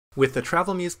With the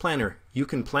TravelMuse Planner, you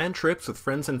can plan trips with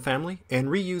friends and family and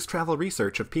reuse travel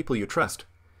research of people you trust.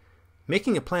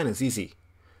 Making a plan is easy.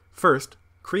 First,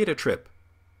 create a trip.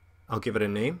 I'll give it a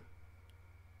name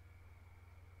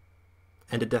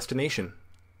and a destination.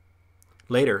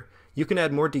 Later, you can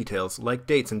add more details like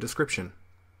dates and description.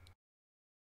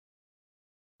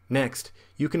 Next,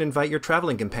 you can invite your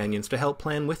traveling companions to help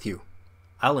plan with you.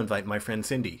 I'll invite my friend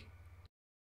Cindy.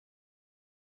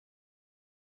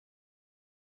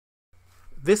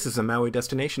 This is a Maui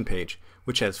destination page,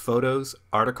 which has photos,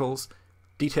 articles,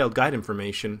 detailed guide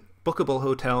information, bookable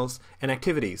hotels, and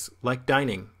activities like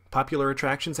dining, popular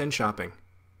attractions, and shopping.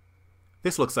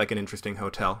 This looks like an interesting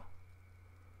hotel.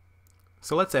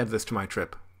 So let's add this to my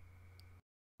trip.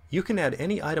 You can add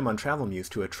any item on TravelMuse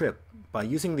to a trip by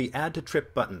using the Add to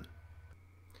Trip button.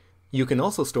 You can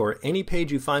also store any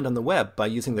page you find on the web by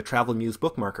using the TravelMuse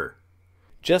bookmarker.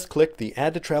 Just click the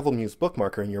Add to TravelMuse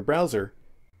bookmarker in your browser,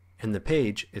 and the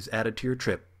page is added to your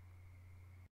trip.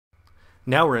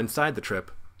 Now we're inside the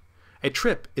trip. A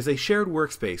trip is a shared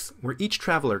workspace where each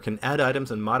traveler can add items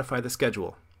and modify the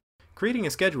schedule. Creating a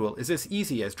schedule is as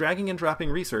easy as dragging and dropping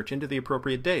research into the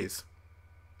appropriate days.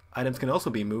 Items can also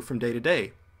be moved from day to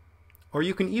day, or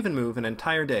you can even move an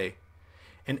entire day,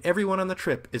 and everyone on the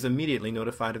trip is immediately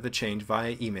notified of the change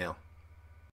via email.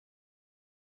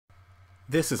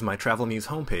 This is my TravelMuse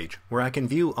homepage, where I can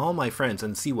view all my friends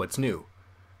and see what's new.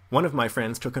 One of my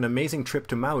friends took an amazing trip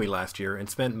to Maui last year and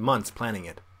spent months planning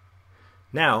it.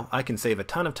 Now I can save a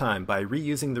ton of time by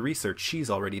reusing the research she's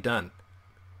already done.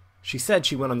 She said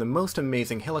she went on the most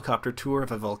amazing helicopter tour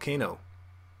of a volcano,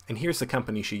 and here's the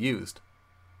company she used.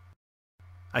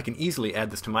 I can easily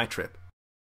add this to my trip.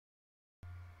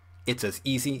 It's as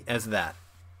easy as that.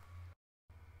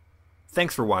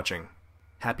 Thanks for watching.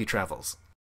 Happy travels.